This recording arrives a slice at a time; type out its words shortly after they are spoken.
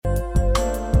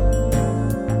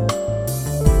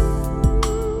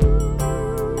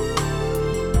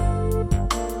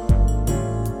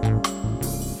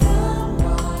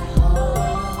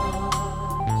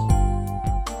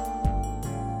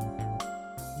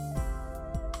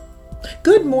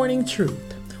Good morning,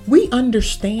 truth. We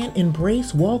understand,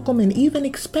 embrace, welcome, and even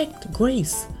expect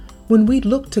grace when we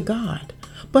look to God.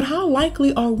 But how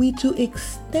likely are we to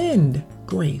extend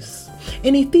grace?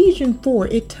 In Ephesians 4,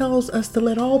 it tells us to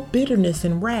let all bitterness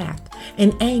and wrath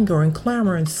and anger and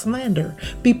clamor and slander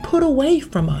be put away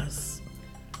from us,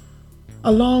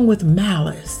 along with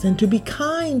malice, and to be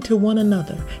kind to one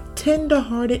another,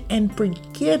 tender-hearted and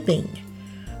forgiving,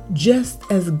 just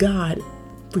as God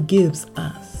forgives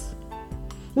us.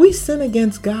 We sin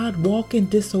against God, walk in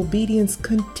disobedience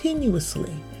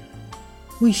continuously.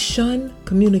 We shun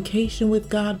communication with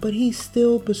God, but He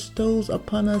still bestows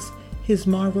upon us His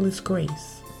marvelous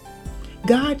grace.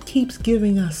 God keeps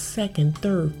giving us second,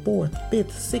 third, fourth,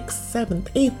 fifth, sixth, seventh,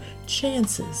 eighth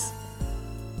chances.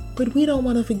 But we don't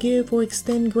want to forgive or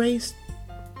extend grace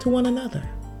to one another.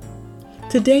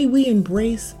 Today we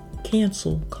embrace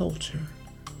cancel culture.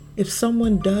 If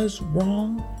someone does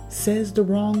wrong, says the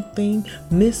wrong thing,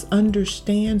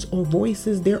 misunderstands, or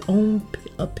voices their own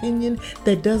opinion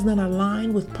that does not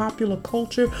align with popular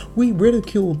culture, we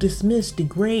ridicule, dismiss,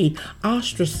 degrade,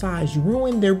 ostracize,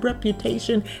 ruin their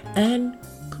reputation and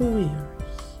careers.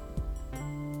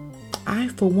 I,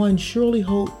 for one, surely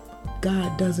hope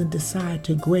God doesn't decide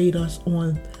to grade us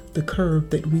on the curve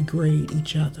that we grade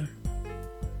each other.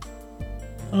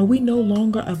 Are we no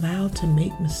longer allowed to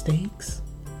make mistakes?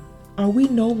 Are we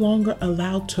no longer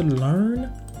allowed to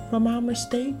learn from our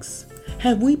mistakes?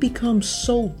 Have we become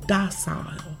so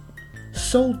docile,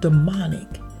 so demonic,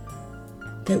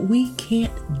 that we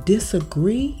can't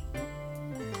disagree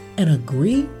and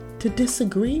agree to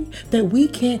disagree? That we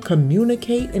can't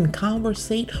communicate and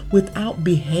conversate without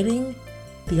beheading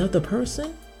the other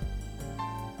person?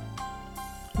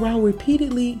 While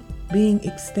repeatedly being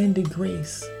extended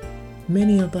grace,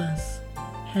 many of us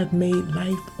have made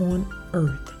life on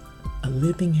earth a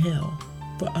living hell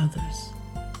for others,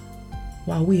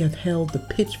 while we have held the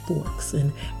pitchforks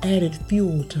and added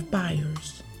fuel to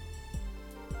fires.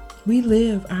 We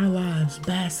live our lives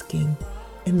basking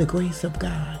in the grace of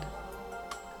God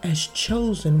as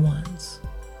chosen ones,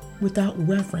 without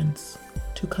reference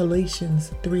to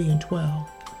Galatians 3:12,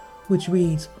 which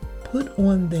reads, "Put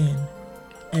on then,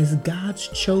 as God's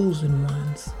chosen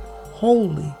ones,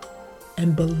 holy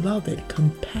and beloved,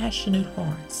 compassionate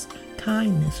hearts,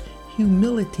 kindness,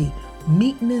 humility,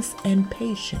 meekness, and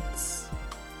patience."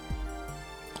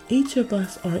 Each of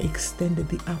us are extended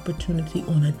the opportunity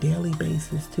on a daily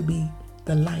basis to be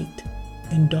the light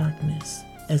in darkness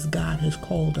as God has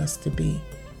called us to be.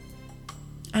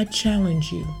 I challenge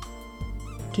you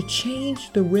to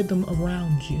change the rhythm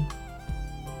around you.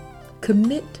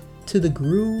 Commit to the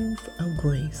groove of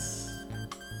grace.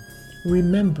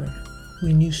 Remember,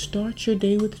 when you start your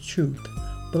day with truth,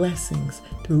 blessings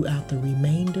throughout the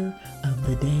remainder of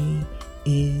the day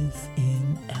is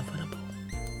inevitable.